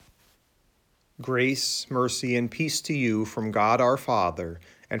Grace, mercy, and peace to you from God our Father,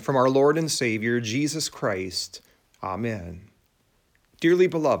 and from our Lord and Savior, Jesus Christ. Amen. Dearly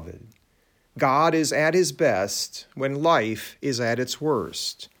beloved, God is at his best when life is at its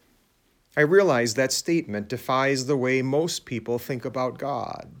worst. I realize that statement defies the way most people think about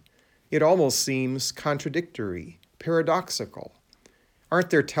God. It almost seems contradictory, paradoxical. Aren't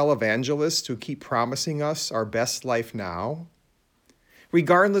there televangelists who keep promising us our best life now?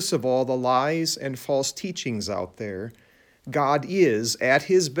 Regardless of all the lies and false teachings out there, God is at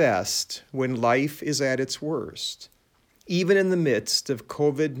his best when life is at its worst. Even in the midst of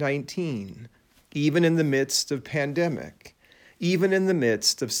COVID-19, even in the midst of pandemic, even in the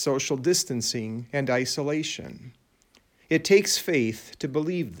midst of social distancing and isolation. It takes faith to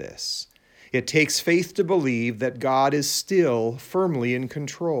believe this. It takes faith to believe that God is still firmly in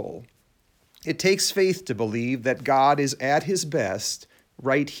control. It takes faith to believe that God is at his best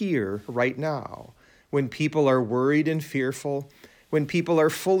right here, right now, when people are worried and fearful, when people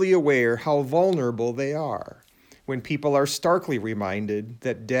are fully aware how vulnerable they are, when people are starkly reminded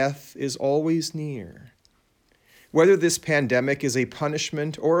that death is always near. Whether this pandemic is a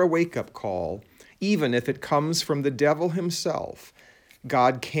punishment or a wake-up call, even if it comes from the devil himself,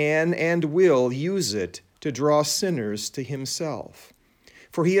 God can and will use it to draw sinners to himself.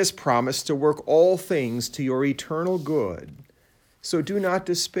 For he has promised to work all things to your eternal good. So do not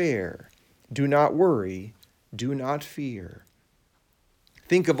despair, do not worry, do not fear.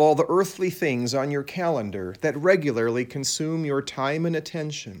 Think of all the earthly things on your calendar that regularly consume your time and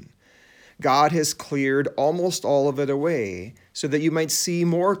attention. God has cleared almost all of it away so that you might see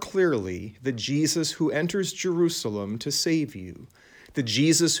more clearly the Jesus who enters Jerusalem to save you, the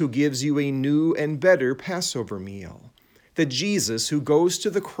Jesus who gives you a new and better Passover meal, the Jesus who goes to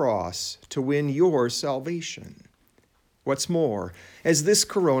the cross to win your salvation. What's more, as this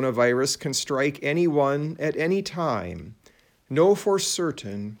coronavirus can strike anyone at any time, know for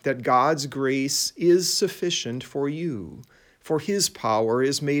certain that God's grace is sufficient for you, for his power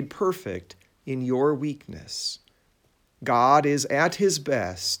is made perfect in your weakness. God is at his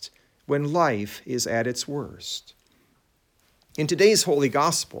best when life is at its worst. In today's Holy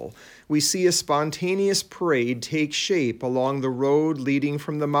Gospel, we see a spontaneous parade take shape along the road leading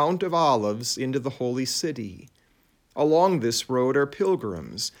from the Mount of Olives into the Holy City. Along this road are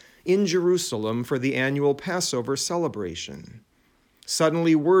pilgrims in Jerusalem for the annual Passover celebration.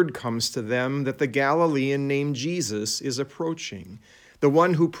 Suddenly word comes to them that the Galilean named Jesus is approaching, the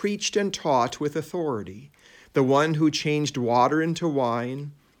one who preached and taught with authority, the one who changed water into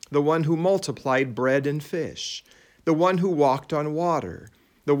wine, the one who multiplied bread and fish, the one who walked on water,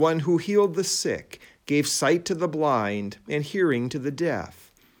 the one who healed the sick, gave sight to the blind, and hearing to the deaf,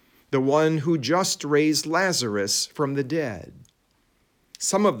 the one who just raised Lazarus from the dead.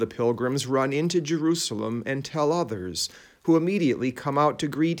 Some of the pilgrims run into Jerusalem and tell others, who immediately come out to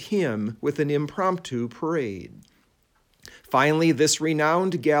greet him with an impromptu parade. Finally, this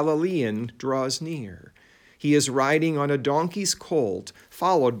renowned Galilean draws near. He is riding on a donkey's colt,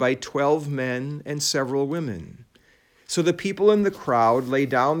 followed by 12 men and several women. So the people in the crowd lay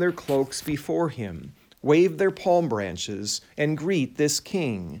down their cloaks before him, wave their palm branches, and greet this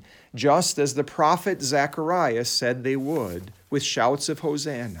king, just as the prophet Zechariah said they would, with shouts of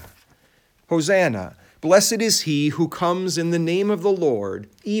Hosanna. Hosanna, blessed is he who comes in the name of the Lord,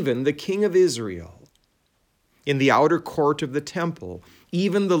 even the King of Israel. In the outer court of the temple,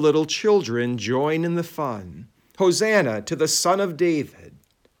 even the little children join in the fun. Hosanna to the Son of David.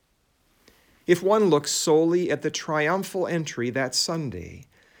 If one looks solely at the triumphal entry that Sunday,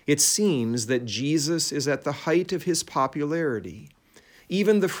 it seems that Jesus is at the height of his popularity.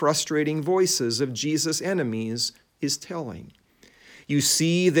 Even the frustrating voices of Jesus' enemies is telling. You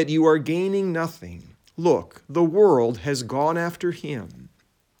see that you are gaining nothing. Look, the world has gone after him.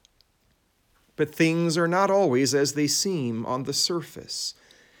 But things are not always as they seem on the surface.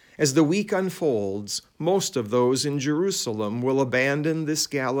 As the week unfolds, most of those in Jerusalem will abandon this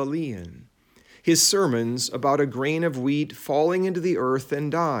Galilean. His sermons about a grain of wheat falling into the earth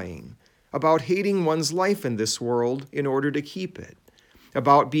and dying, about hating one's life in this world in order to keep it,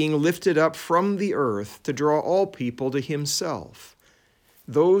 about being lifted up from the earth to draw all people to himself.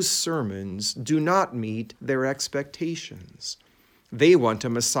 Those sermons do not meet their expectations. They want a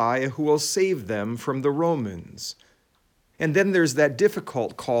Messiah who will save them from the Romans. And then there's that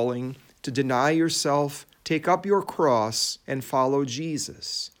difficult calling to deny yourself, take up your cross, and follow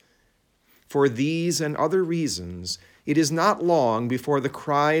Jesus. For these and other reasons, it is not long before the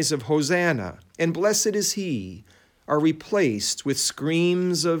cries of Hosanna and blessed is he are replaced with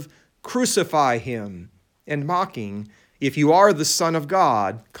screams of crucify him and mocking, If you are the Son of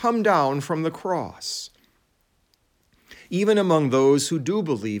God, come down from the cross. Even among those who do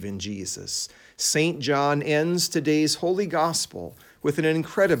believe in Jesus, Saint John ends today's Holy Gospel with an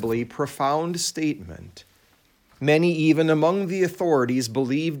incredibly profound statement. Many even among the authorities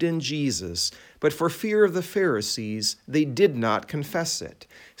believed in Jesus, but for fear of the Pharisees, they did not confess it,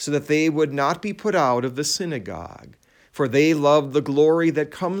 so that they would not be put out of the synagogue. For they loved the glory that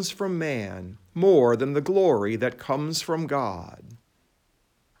comes from man more than the glory that comes from God.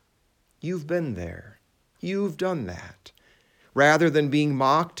 You've been there. You've done that. Rather than being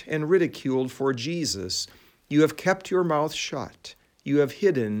mocked and ridiculed for Jesus, you have kept your mouth shut. You have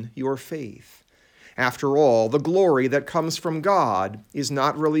hidden your faith. After all, the glory that comes from God is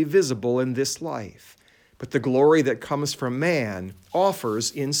not really visible in this life, but the glory that comes from man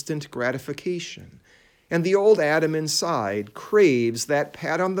offers instant gratification. And the old Adam inside craves that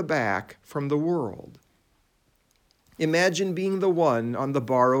pat on the back from the world. Imagine being the one on the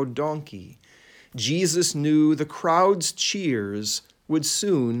borrowed donkey. Jesus knew the crowd's cheers would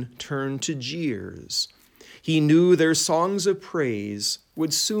soon turn to jeers. He knew their songs of praise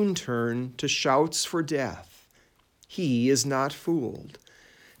would soon turn to shouts for death. He is not fooled.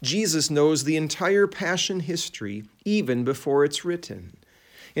 Jesus knows the entire Passion history even before it's written.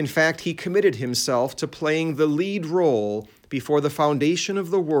 In fact, he committed himself to playing the lead role before the foundation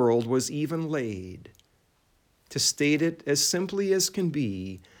of the world was even laid. To state it as simply as can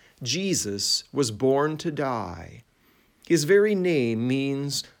be, Jesus was born to die. His very name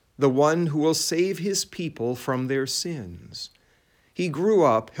means the one who will save his people from their sins. He grew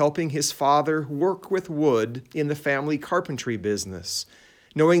up helping his father work with wood in the family carpentry business,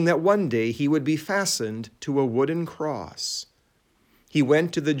 knowing that one day he would be fastened to a wooden cross. He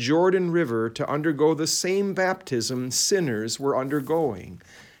went to the Jordan River to undergo the same baptism sinners were undergoing,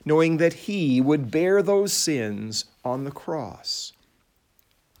 knowing that he would bear those sins on the cross.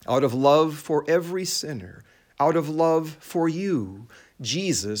 Out of love for every sinner, out of love for you,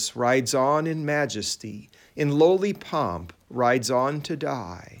 Jesus rides on in majesty, in lowly pomp rides on to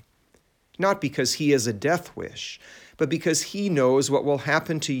die. Not because he is a death wish, but because he knows what will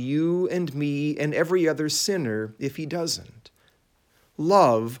happen to you and me and every other sinner if he doesn't.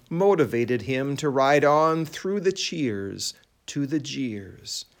 Love motivated him to ride on through the cheers to the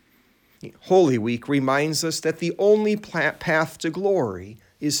jeers. Holy Week reminds us that the only path to glory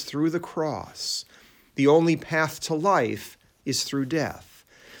is through the cross. The only path to life is through death.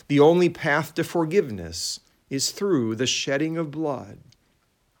 The only path to forgiveness is through the shedding of blood.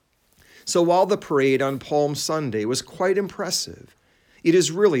 So while the parade on Palm Sunday was quite impressive, it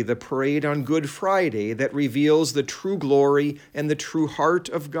is really the parade on Good Friday that reveals the true glory and the true heart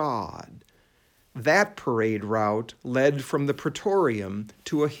of God. That parade route led from the Praetorium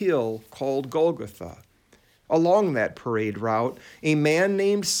to a hill called Golgotha. Along that parade route, a man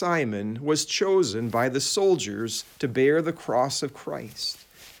named Simon was chosen by the soldiers to bear the cross of Christ.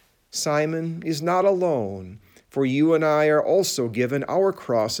 Simon is not alone, for you and I are also given our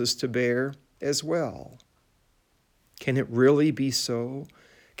crosses to bear as well. Can it really be so?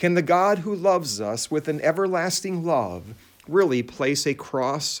 Can the God who loves us with an everlasting love really place a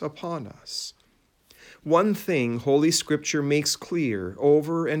cross upon us? One thing Holy Scripture makes clear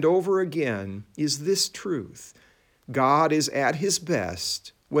over and over again is this truth. God is at his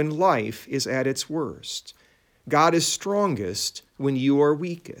best when life is at its worst. God is strongest when you are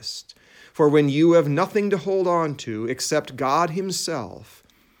weakest. For when you have nothing to hold on to except God himself,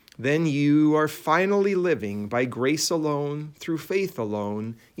 then you are finally living by grace alone, through faith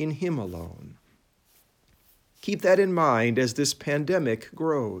alone, in him alone. Keep that in mind as this pandemic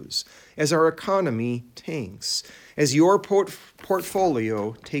grows, as our economy tanks, as your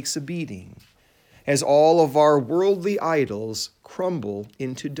portfolio takes a beating, as all of our worldly idols crumble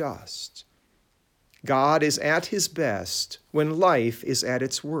into dust. God is at his best when life is at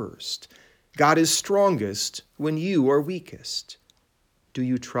its worst. God is strongest when you are weakest. Do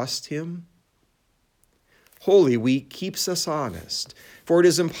you trust him? Holy Week keeps us honest, for it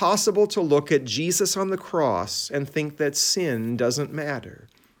is impossible to look at Jesus on the cross and think that sin doesn't matter.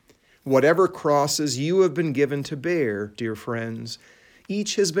 Whatever crosses you have been given to bear, dear friends,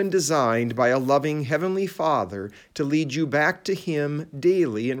 each has been designed by a loving Heavenly Father to lead you back to him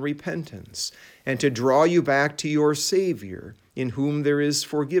daily in repentance and to draw you back to your Savior, in whom there is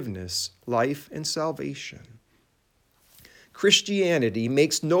forgiveness, life, and salvation. Christianity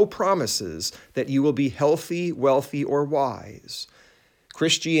makes no promises that you will be healthy, wealthy, or wise.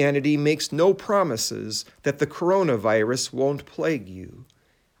 Christianity makes no promises that the coronavirus won't plague you.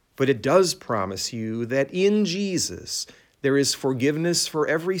 But it does promise you that in Jesus there is forgiveness for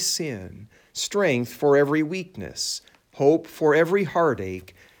every sin, strength for every weakness, hope for every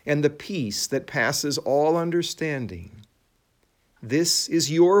heartache, and the peace that passes all understanding. This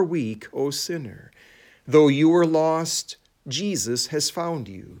is your week, O sinner. Though you were lost, Jesus has found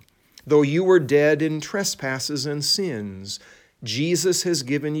you. Though you were dead in trespasses and sins, Jesus has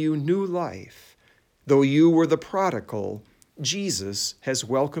given you new life. Though you were the prodigal, Jesus has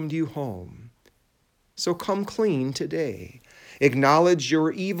welcomed you home. So come clean today. Acknowledge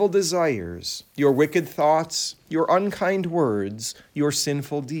your evil desires, your wicked thoughts, your unkind words, your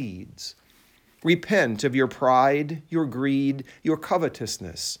sinful deeds. Repent of your pride, your greed, your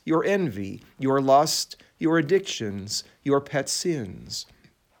covetousness, your envy, your lust, your addictions, your pet sins.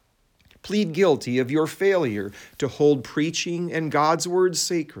 Plead guilty of your failure to hold preaching and God's word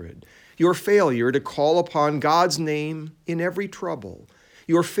sacred, your failure to call upon God's name in every trouble,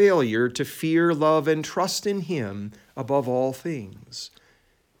 your failure to fear, love, and trust in Him above all things.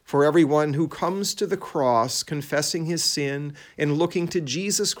 For everyone who comes to the cross confessing his sin and looking to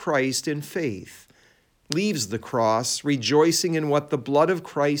Jesus Christ in faith leaves the cross rejoicing in what the blood of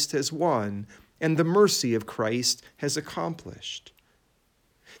Christ has won and the mercy of Christ has accomplished.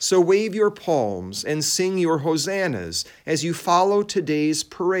 So wave your palms and sing your hosannas as you follow today's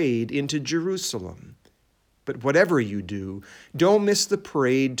parade into Jerusalem. But whatever you do, don't miss the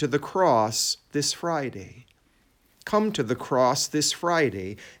parade to the cross this Friday. Come to the cross this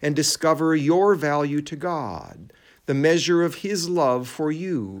Friday and discover your value to God, the measure of His love for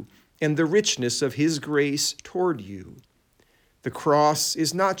you, and the richness of His grace toward you. The cross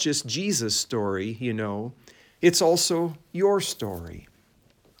is not just Jesus' story, it's also your story.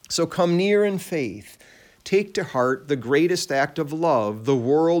 So come near in faith. Take to heart the greatest act of love the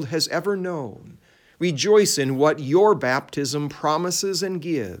world has ever known. Rejoice in what your baptism promises and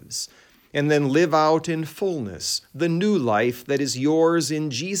gives, and then live out in fullness the new life that is yours in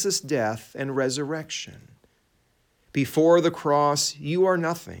Jesus' death and resurrection. Before the cross, you are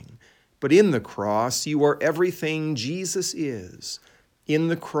nothing, but in the cross, you are everything Jesus is. In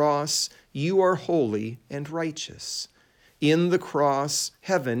the cross, you are holy and righteous. In the cross,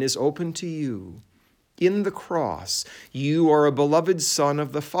 heaven is open to you. In the cross, you are a beloved Son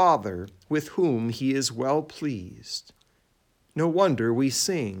of the Father, with whom He is well pleased. No wonder we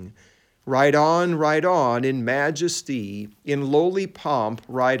sing, ride on in majesty, in lowly pomp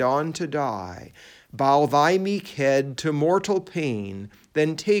ride on to die. Bow thy meek head to mortal pain,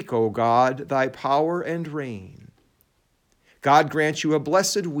 then take, O God, thy power and reign. God grant you a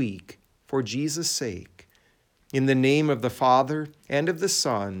blessed week for Jesus' sake. In the name of the Father, and of the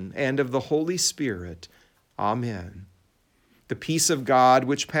Son, and of the Holy Spirit. Amen. The peace of God,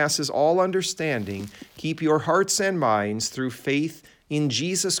 which passes all understanding, keep your hearts and minds through faith in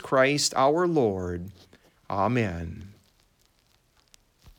Jesus Christ our Lord. Amen.